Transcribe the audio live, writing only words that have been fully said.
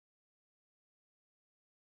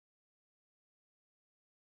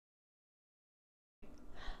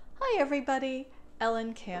Hi everybody,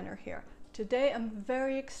 Ellen Canner here. Today I'm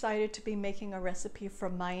very excited to be making a recipe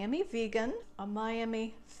from Miami Vegan, a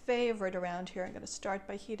Miami favorite around here. I'm going to start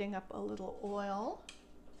by heating up a little oil,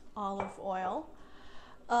 olive oil.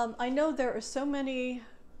 I know there are so many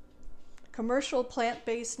commercial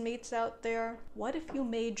plant-based meats out there. What if you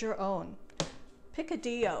made your own?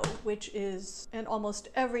 Picadillo, which is in almost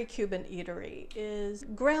every Cuban eatery, is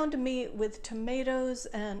ground meat with tomatoes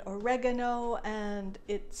and oregano, and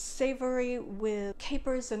it's savory with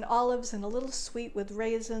capers and olives and a little sweet with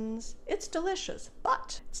raisins. It's delicious,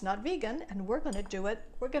 but it's not vegan, and we're going to do it.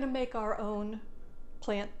 We're going to make our own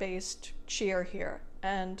plant-based cheer here,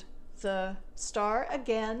 and the star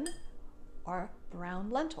again are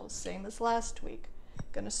brown lentils, same as last week.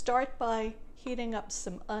 Going to start by heating up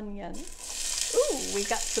some onion. Ooh, we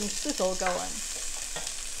got some sizzle going.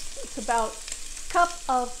 It's about a cup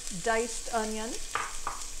of diced onion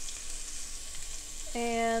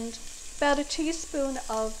and about a teaspoon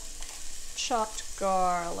of chopped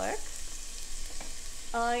garlic.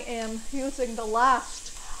 I am using the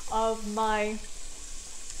last of my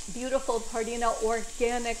beautiful Picadillo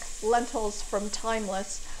organic lentils from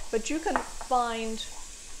Timeless, but you can find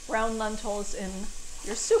brown lentils in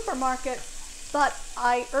your supermarket. But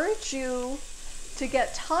I urge you to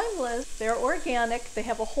get Timeless. They're organic. They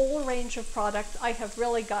have a whole range of products. I have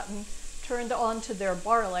really gotten turned on to their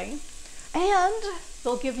barley. And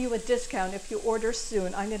they'll give you a discount if you order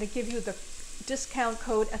soon. I'm going to give you the discount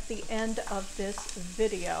code at the end of this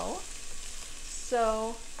video.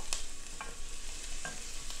 So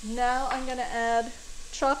now I'm going to add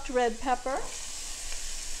chopped red pepper.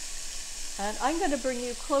 And I'm going to bring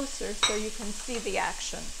you closer so you can see the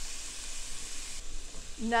action.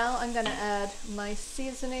 Now I'm going to add my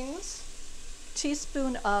seasonings,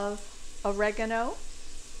 teaspoon of oregano,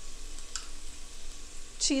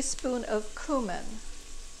 teaspoon of cumin,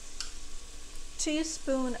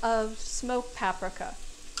 teaspoon of smoked paprika.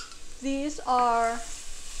 These are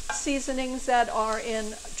seasonings that are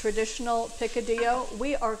in traditional Picadillo.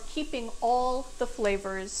 We are keeping all the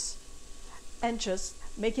flavors and just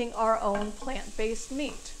making our own plant-based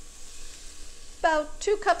meat. About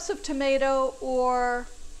 2 cups of tomato or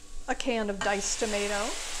a can of diced tomato.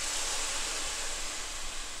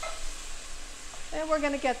 And we're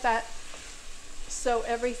going to get that so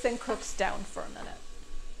everything cooks down for a minute.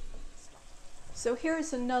 So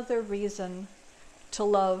here's another reason to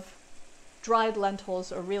love dried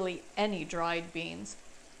lentils, or really any dried beans.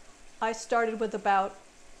 I started with about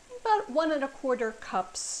 1 1/4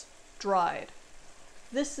 cups dried.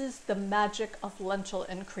 This is the magic of lentil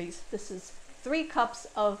increase. This is 3 cups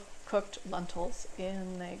of cooked lentils.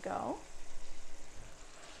 In they go.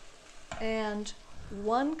 And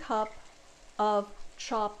 1 cup of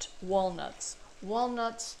chopped walnuts.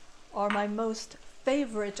 Walnuts are my most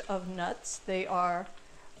favorite of nuts. They are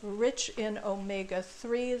rich in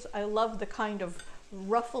omega-3s. I love the kind of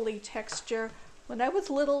ruffly texture. When I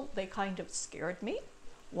was little, they kind of scared me.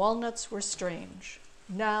 Walnuts were strange.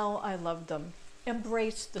 Now I love them.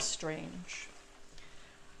 Embrace the strange.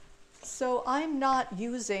 So I'm not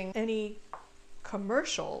using any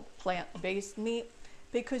commercial plant-based meat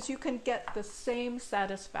because you can get the same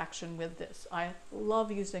satisfaction with this. I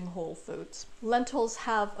love using whole foods. Lentils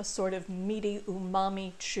have a sort of meaty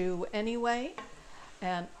umami chew anyway,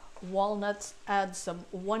 and walnuts add some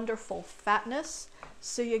wonderful fatness.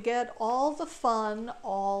 So you get all the fun,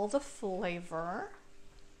 all the flavor.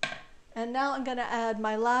 And now I'm going to add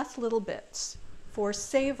my last little bits. For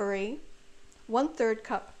savory, 1/3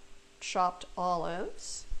 cup chopped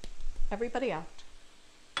olives. Everybody out.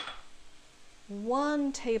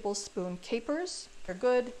 1 tablespoon capers. They're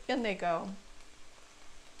good. In they go.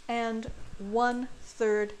 And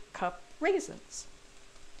 1/3 cup raisins.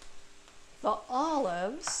 The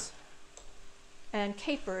olives and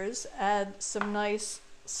capers add some nice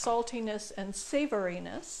saltiness and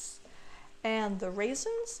savoriness. And the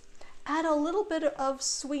raisins add a little bit of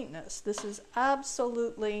sweetness. This is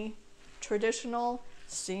absolutely traditional.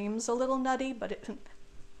 Seems a little nutty, but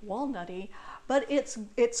walnutty, but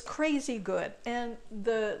it's crazy good. And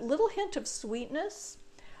the little hint of sweetness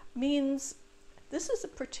means this is a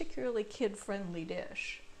particularly kid-friendly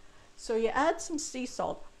dish. So you add some sea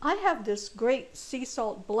salt. I have this great sea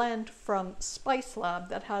salt blend from Spice Lab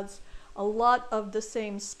that has a lot of the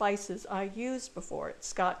same spices I used before.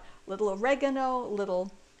 It's got little oregano, a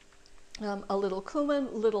little cumin,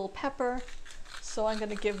 little pepper. So I'm going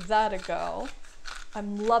to give that a go.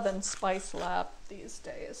 I'm loving Spice Lab these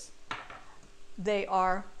days. They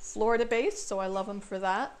are Florida-based, so I love them for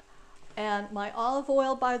that. And my olive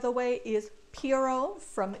oil, by the way, is Puro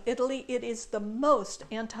from Italy. It is the most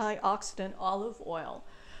antioxidant olive oil.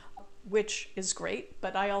 which is great,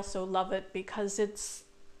 but I also love it because it's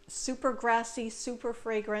super grassy, super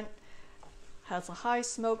fragrant, has a high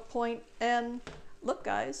smoke point, and look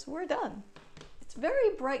guys, we're done. It's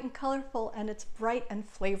very bright and colorful, and it's bright and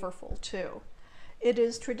flavorful too. It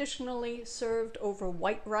is traditionally served over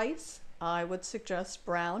white rice. I would suggest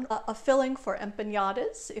brown. A filling for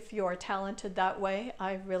empanadas if you're talented that way.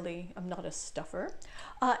 I really am not a stuffer.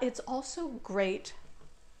 It's also great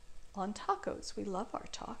on tacos. We love our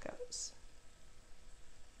tacos.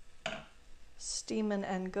 Steaming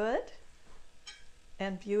and good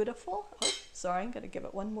and beautiful. Oh, sorry, I'm going to give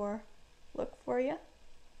it one more look for you.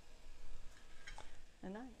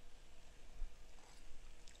 And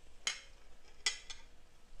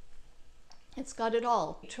it's got it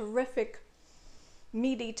all. Terrific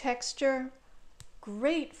meaty texture,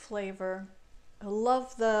 great flavor. I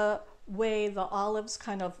love the way the olives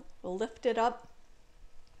kind of lift it up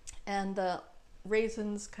and the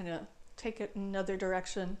raisins kind of take it in another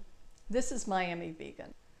direction. This is Miami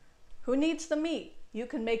vegan. Who needs the meat? You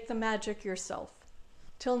can make the magic yourself.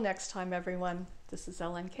 Till next time, everyone, this is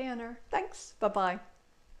Ellen Canner. Thanks. Bye-bye.